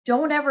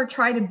Don't ever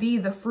try to be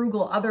the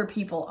frugal other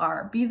people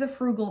are. Be the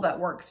frugal that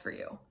works for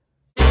you.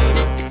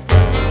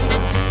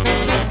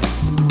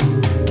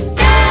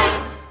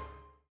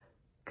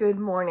 Good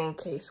morning,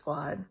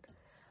 KSquad.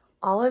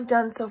 All I've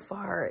done so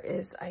far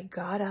is I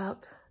got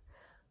up,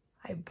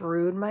 I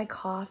brewed my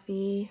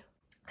coffee,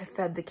 I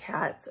fed the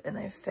cats, and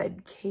I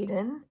fed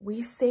Kaden.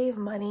 We save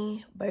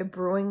money by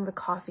brewing the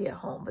coffee at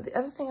home. But the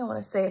other thing I want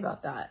to say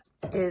about that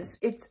is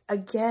it's,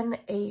 again,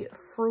 a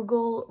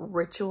frugal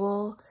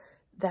ritual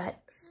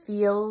that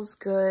feels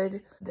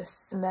good. The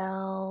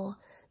smell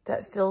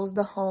that fills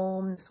the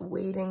home, just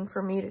waiting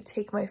for me to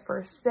take my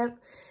first sip.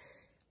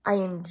 I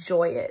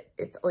enjoy it.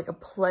 It's like a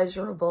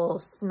pleasurable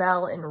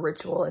smell and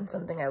ritual and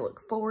something I look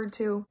forward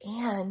to.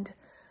 And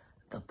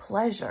the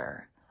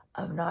pleasure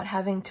of not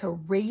having to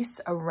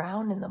race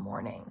around in the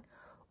morning,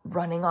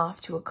 running off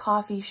to a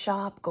coffee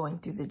shop, going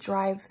through the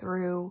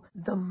drive-through,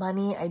 the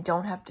money I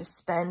don't have to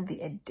spend, the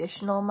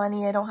additional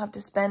money I don't have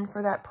to spend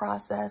for that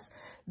process,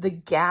 the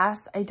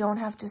gas I don't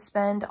have to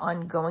spend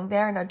on going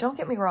there. Now, don't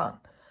get me wrong.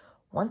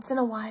 Once in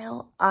a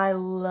while, I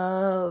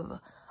love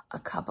a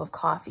cup of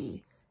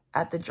coffee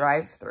at the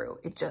drive-through.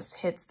 It just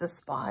hits the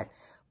spot,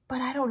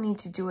 but I don't need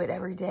to do it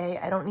every day.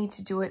 I don't need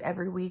to do it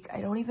every week. I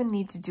don't even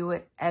need to do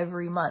it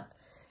every month.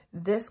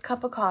 This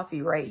cup of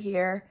coffee right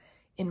here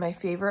in my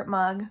favorite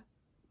mug.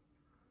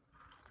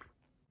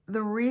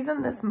 The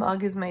reason this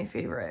mug is my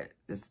favorite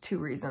is two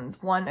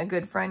reasons. One, a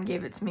good friend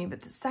gave it to me,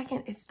 but the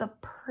second, it's the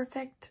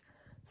perfect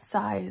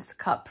size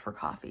cup for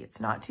coffee. It's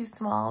not too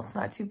small, it's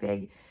not too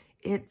big,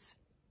 it's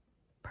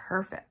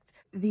perfect.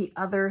 The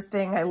other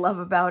thing I love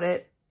about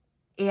it,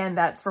 and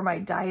that's for my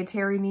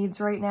dietary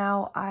needs right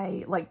now,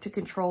 I like to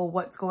control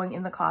what's going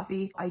in the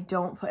coffee. I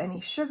don't put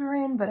any sugar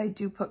in, but I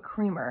do put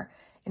creamer.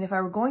 And if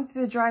I were going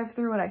through the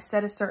drive-through and I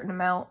set a certain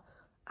amount,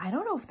 I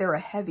don't know if they're a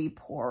heavy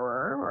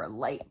pourer or a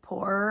light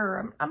pourer,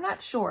 or I'm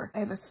not sure. I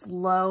have a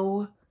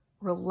slow,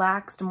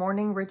 relaxed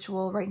morning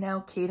ritual. Right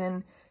now,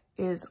 Kaden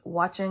is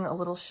watching a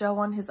little show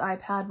on his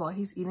iPad while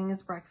he's eating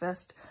his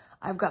breakfast.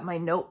 I've got my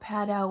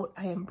notepad out.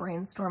 I am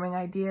brainstorming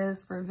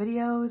ideas for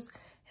videos,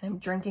 and I'm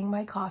drinking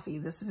my coffee.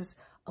 This is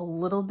a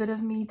little bit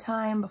of me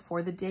time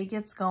before the day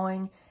gets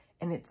going,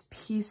 and it's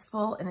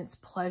peaceful and it's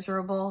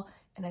pleasurable,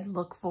 and I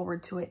look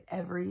forward to it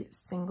every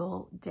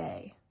single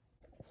day.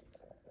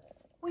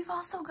 We've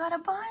also got a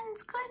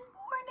buns. Good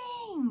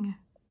morning.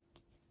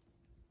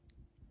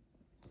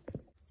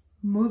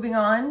 Moving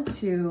on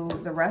to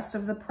the rest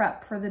of the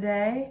prep for the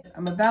day.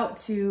 I'm about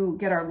to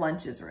get our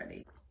lunches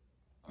ready.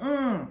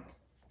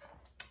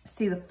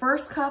 See, the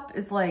first cup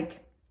is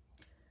like,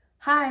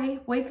 hi,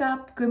 wake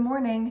up, good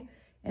morning.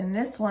 And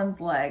this one's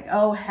like,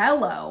 oh,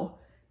 hello.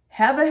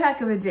 Have a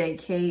heck of a day,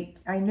 Kate.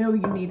 I know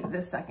you needed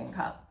this second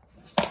cup.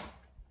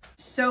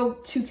 So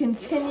to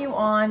continue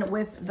on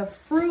with the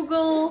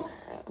frugal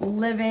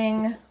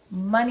living,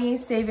 money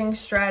saving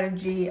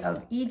strategy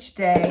of each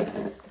day,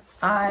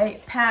 I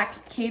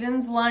pack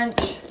Kaden's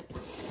lunch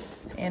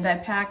and I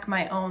pack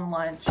my own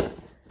lunch.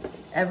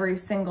 Every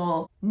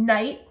single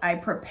night I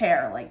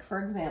prepare, like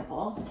for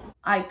example,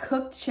 I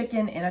cooked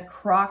chicken in a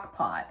crock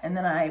pot and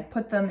then I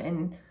put them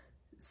in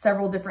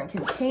several different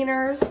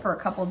containers for a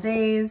couple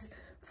days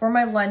for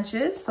my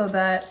lunches so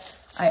that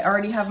I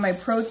already have my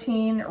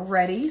protein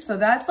ready. So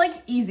that's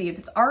like easy. If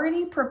it's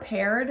already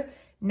prepared,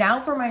 now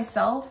for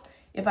myself,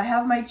 if I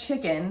have my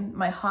chicken,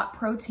 my hot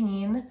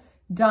protein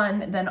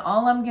done, then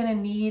all I'm gonna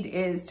need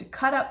is to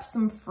cut up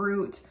some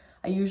fruit.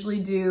 I usually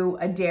do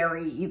a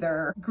dairy,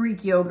 either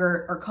Greek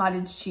yogurt or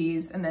cottage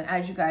cheese. And then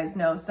as you guys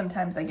know,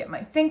 sometimes I get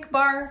my Think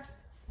bar.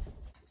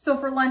 So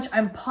for lunch,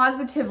 I'm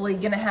positively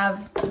gonna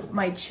have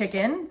my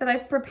chicken that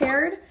I've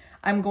prepared.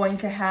 I'm going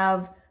to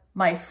have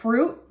my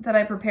fruit that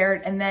I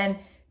prepared. And then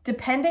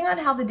depending on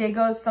how the day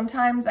goes,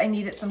 sometimes I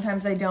need it,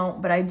 sometimes I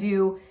don't, but I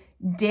do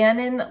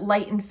Dannon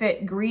Light and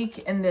Fit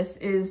Greek, and this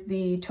is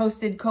the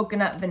toasted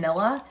coconut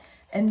vanilla.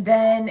 And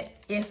then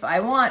if I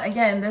want,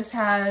 again, this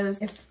has,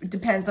 it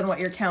depends on what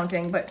you're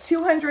counting, but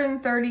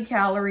 230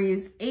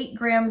 calories, 8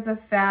 grams of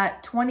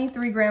fat,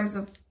 23 grams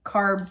of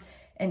carbs,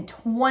 and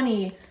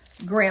 20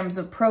 grams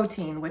of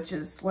protein, which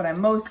is what I'm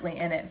mostly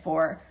in it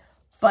for.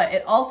 But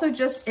it also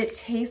just, it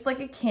tastes like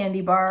a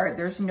candy bar.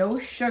 There's no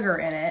sugar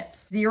in it,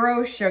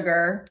 0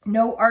 sugar,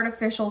 no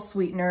artificial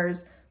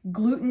sweeteners,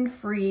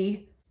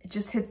 gluten-free. It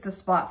just hits the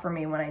spot for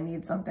me when I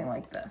need something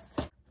like this.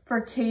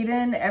 For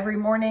Kaden, every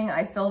morning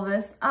I fill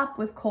this up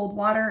with cold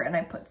water and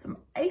I put some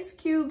ice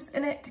cubes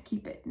in it to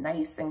keep it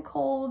nice and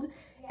cold.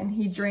 And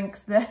he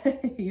drinks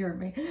that, you heard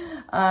me.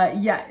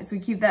 Yeah, so we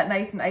keep that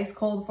nice and ice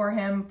cold for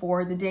him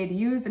for the day to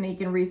use, and he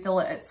can refill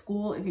it at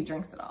school if he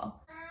drinks it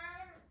all.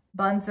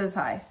 Bun says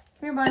hi.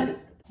 Come here, Buns.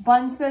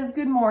 Bun says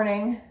good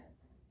morning.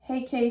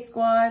 Hey,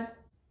 KSquad.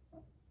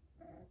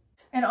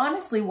 And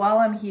honestly, while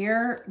I'm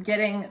here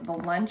getting the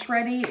lunch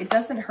ready, it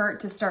doesn't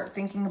hurt to start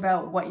thinking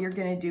about what you're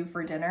gonna do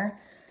for dinner.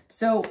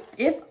 So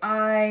if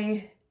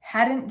I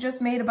hadn't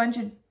just made a bunch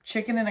of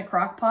chicken in a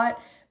crock pot,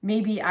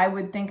 maybe I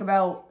would think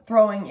about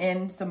throwing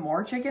in some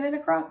more chicken in a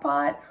crock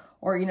pot,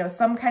 or, you know,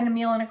 some kind of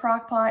meal in a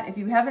crock pot. If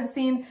you haven't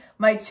seen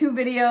my two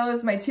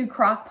videos, my two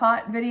crock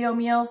pot video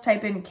meals,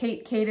 type in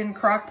Kaden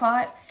crock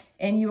pot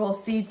and you will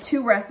see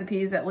two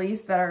recipes at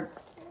least that are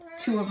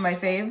two of my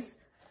faves.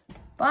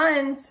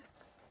 Buns.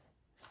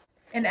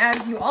 And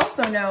as you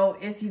also know,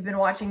 if you've been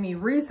watching me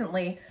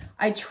recently,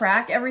 I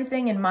track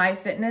everything in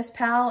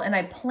MyFitnessPal and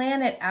I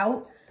plan it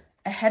out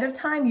ahead of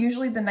time,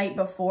 usually the night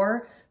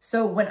before.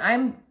 So when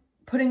I'm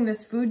putting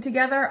this food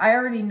together, I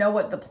already know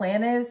what the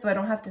plan is, so I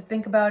don't have to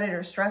think about it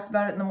or stress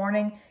about it in the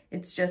morning.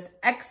 It's just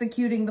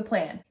executing the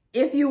plan.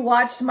 If you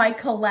watched my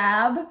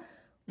collab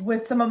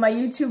with some of my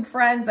YouTube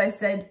friends, I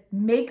said,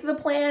 make the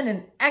plan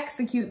and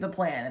execute the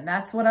plan. And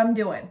that's what I'm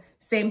doing.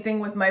 Same thing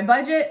with my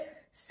budget,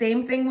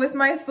 same thing with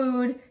my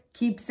food.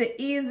 Keeps it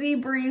easy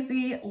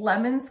breezy,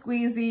 lemon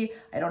squeezy.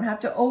 I don't have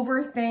to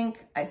overthink.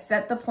 I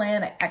set the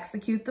plan, I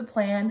execute the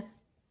plan,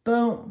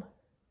 boom.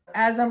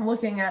 As I'm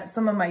looking at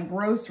some of my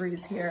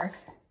groceries here,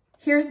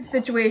 here's a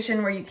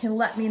situation where you can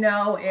let me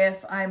know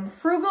if I'm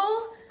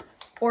frugal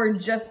or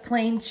just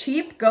plain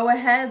cheap. Go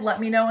ahead, let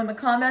me know in the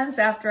comments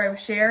after I've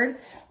shared.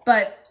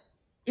 But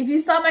if you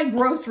saw my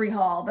grocery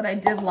haul that I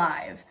did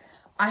live,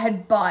 I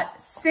had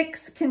bought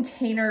 6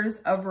 containers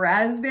of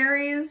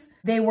raspberries.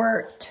 They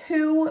were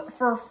 2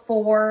 for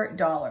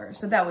 $4.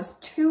 So that was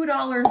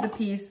 $2 a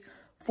piece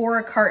for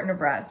a carton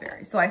of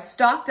raspberries. So I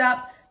stocked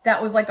up.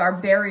 That was like our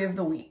berry of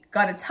the week.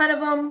 Got a ton of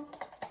them.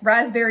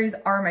 Raspberries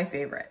are my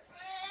favorite.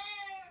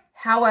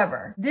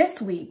 However,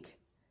 this week,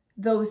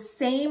 those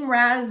same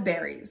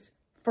raspberries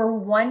for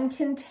 1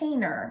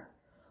 container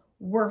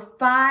were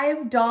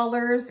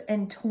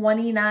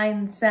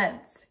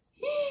 $5.29.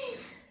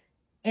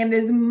 And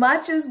as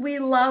much as we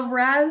love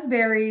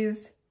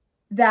raspberries,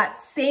 that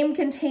same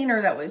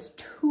container that was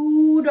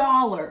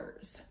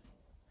 $2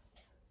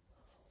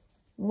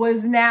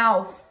 was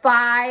now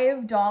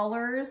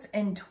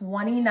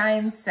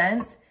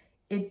 $5.29.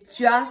 It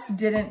just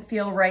didn't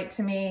feel right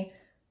to me,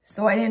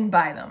 so I didn't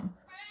buy them.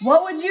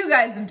 What would you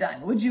guys have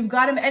done? Would you have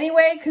got them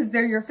anyway because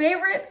they're your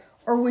favorite,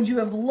 or would you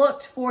have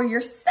looked for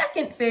your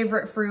second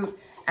favorite fruit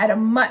at a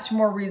much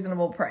more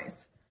reasonable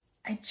price?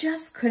 I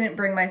just couldn't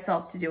bring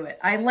myself to do it.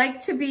 I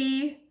like to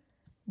be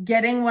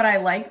getting what I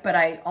like, but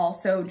I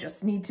also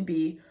just need to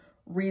be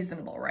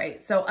reasonable,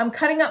 right? So I'm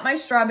cutting up my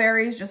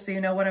strawberries just so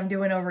you know what I'm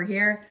doing over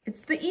here.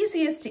 It's the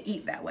easiest to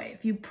eat that way.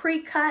 If you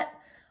pre-cut,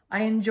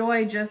 I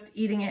enjoy just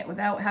eating it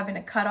without having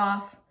to cut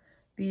off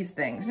these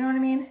things. You know what I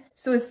mean?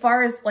 So as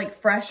far as like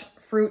fresh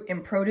fruit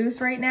and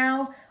produce right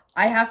now,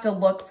 I have to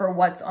look for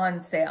what's on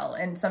sale.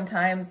 And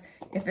sometimes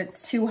if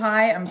it's too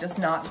high, I'm just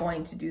not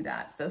going to do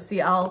that. So see,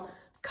 I'll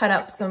cut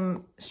up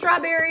some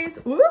strawberries.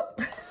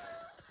 Whoop.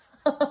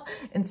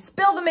 And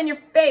spill them in your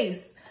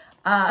face.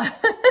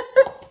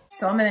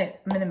 So I'm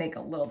gonna make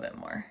a little bit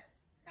more.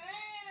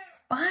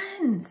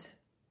 Buns.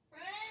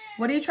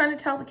 What are you trying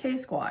to tell the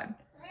KSquad?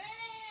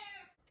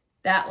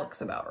 That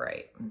looks about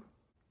right.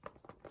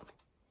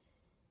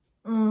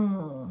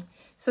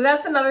 So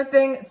that's another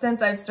thing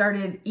since I've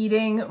started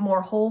eating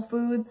more whole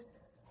foods.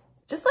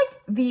 Just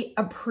like the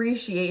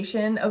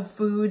appreciation of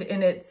food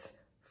in its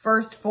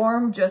first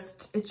form,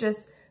 it's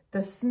just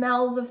the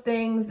smells of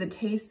things, the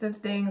tastes of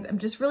things. I'm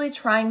just really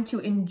trying to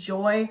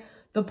enjoy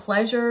the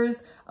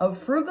pleasures of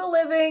frugal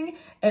living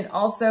and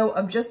also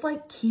of just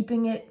like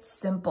keeping it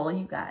simple,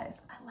 you guys.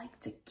 I like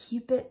to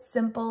keep it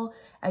simple.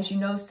 As you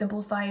know,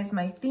 simplify is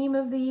my theme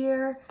of the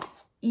year.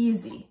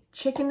 Easy.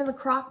 Chicken in the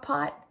crock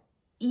pot,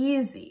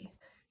 easy.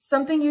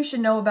 Something you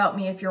should know about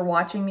me if you're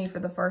watching me for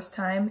the first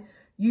time,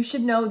 you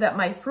should know that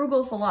my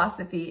frugal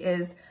philosophy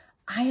is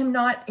I am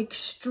not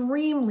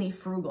extremely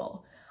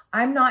frugal.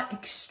 I'm not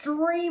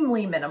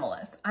extremely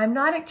minimalist. I'm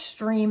not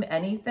extreme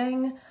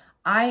anything.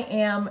 I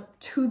am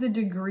to the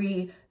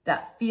degree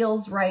that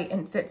feels right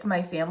and fits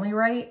my family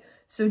right.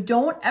 So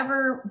don't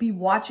ever be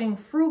watching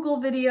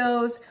frugal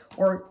videos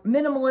or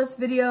minimalist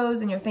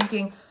videos and you're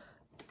thinking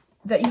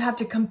that you have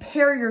to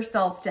compare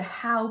yourself to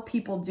how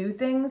people do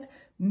things.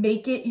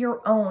 Make it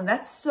your own.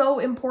 That's so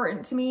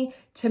important to me,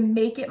 to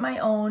make it my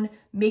own,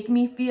 make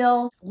me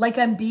feel like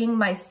I'm being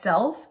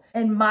myself.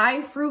 And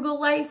my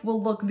frugal life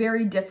will look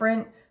very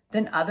different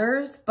than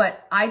others,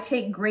 but I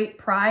take great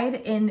pride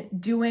in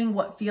doing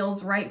what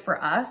feels right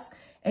for us.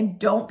 And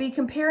don't be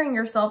comparing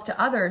yourself to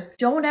others.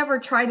 Don't ever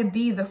try to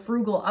be the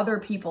frugal other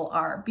people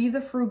are. Be the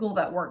frugal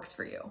that works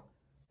for you.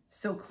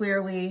 So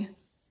clearly,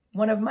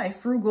 one of my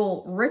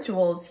frugal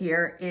rituals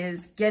here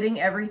is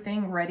getting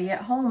everything ready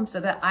at home so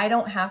that I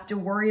don't have to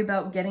worry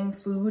about getting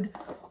food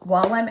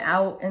while I'm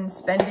out and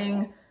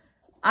spending.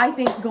 I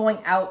think going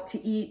out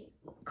to eat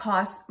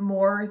costs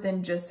more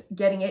than just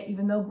getting it,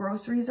 even though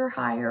groceries are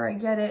higher, I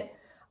get it.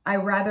 I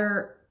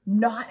rather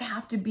not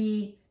have to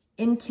be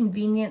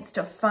inconvenienced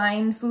to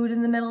find food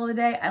in the middle of the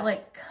day. I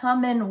like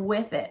coming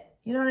with it.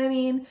 You know what I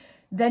mean?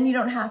 Then you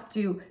don't have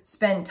to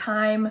spend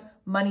time,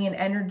 money, and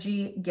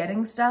energy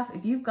getting stuff.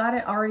 If you've got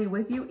it already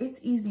with you,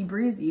 it's easy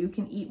breezy. You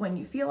can eat when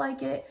you feel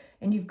like it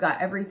and you've got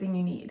everything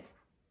you need.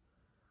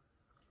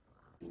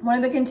 One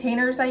of the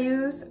containers I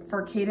use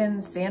for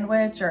Kaden's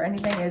sandwich or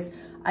anything is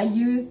I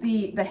use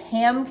the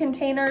ham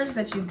containers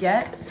that you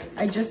get.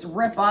 I just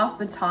rip off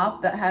the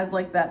top that has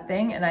like that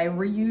thing and I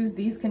reuse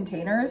these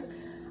containers.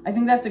 I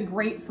think that's a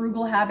great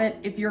frugal habit.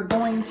 If you're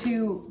going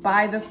to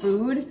buy the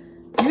food,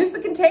 use the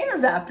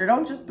containers after.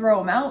 Don't just throw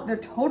them out. They're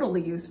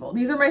totally useful.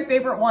 These are my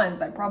favorite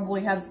ones. I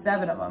probably have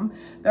 7 of them.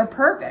 They're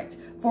perfect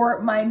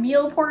for my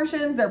meal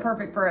portions. They're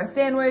perfect for a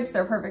sandwich.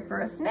 They're perfect for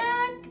a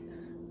snack.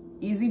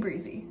 Easy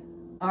breezy.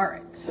 All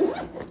right.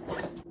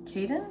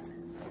 Kaden,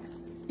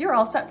 you're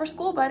all set for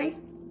school, buddy.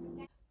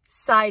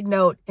 Side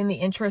note, in the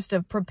interest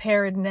of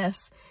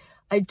preparedness,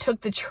 I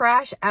took the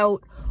trash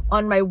out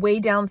on my way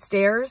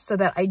downstairs so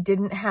that I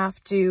didn't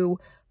have to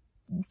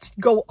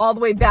go all the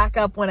way back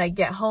up when I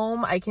get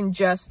home. I can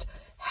just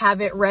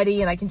have it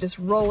ready and I can just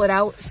roll it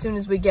out as soon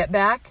as we get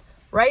back.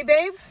 Right,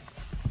 babe?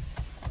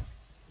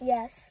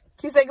 Yes.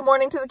 Can you say good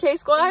morning to the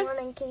KSquad? Good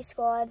morning,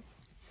 KSquad.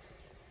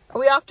 Are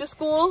we off to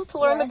school to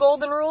learn the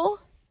golden rule?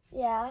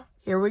 Yeah.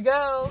 Here we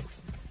go.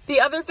 The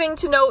other thing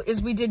to note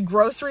is we did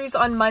groceries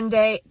on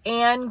Monday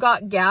and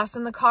got gas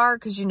in the car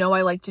because you know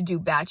I like to do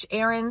batch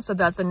errands. So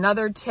that's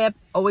another tip.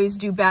 Always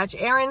do batch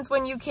errands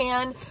when you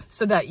can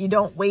so that you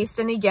don't waste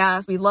any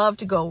gas. We love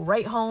to go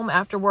right home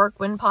after work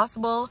when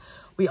possible.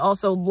 We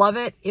also love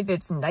it if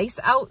it's nice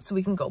out so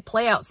we can go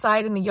play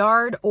outside in the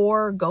yard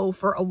or go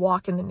for a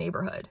walk in the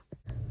neighborhood.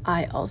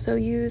 I also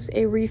use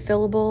a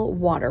refillable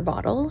water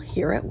bottle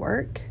here at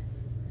work.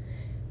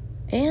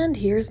 And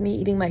here's me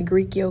eating my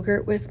Greek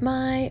yogurt with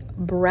my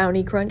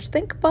Brownie Crunch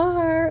Think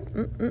Bar.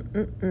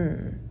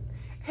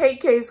 Hey,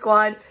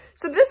 KSquad.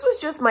 So this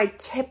was just my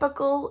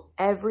typical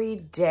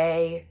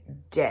everyday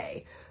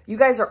day. You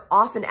guys are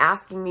often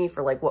asking me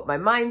for like what my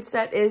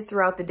mindset is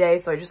throughout the day.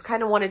 So I just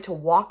kind of wanted to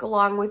walk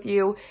along with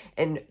you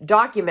and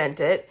document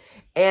it.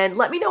 And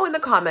let me know in the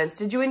comments,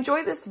 did you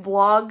enjoy this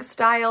vlog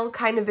style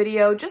kind of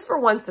video just for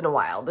once in a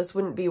while? This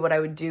wouldn't be what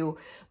I would do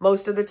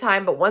most of the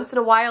time, but once in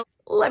a while,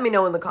 let me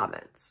know in the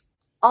comments.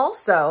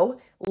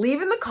 Also,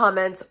 leave in the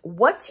comments,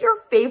 what's your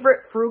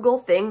favorite frugal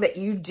thing that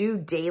you do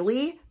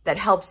daily that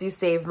helps you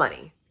save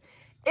money?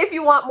 If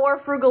you want more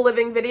frugal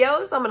living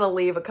videos, I'm gonna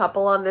leave a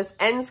couple on this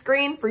end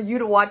screen for you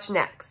to watch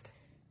next.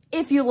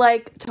 If you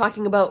like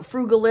talking about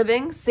frugal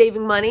living,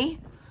 saving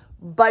money,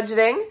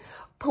 budgeting,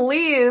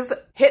 please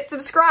hit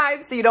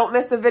subscribe so you don't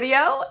miss a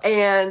video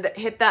and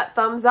hit that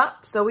thumbs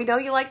up so we know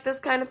you like this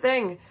kind of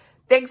thing.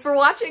 Thanks for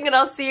watching and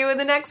I'll see you in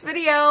the next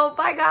video.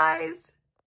 Bye guys.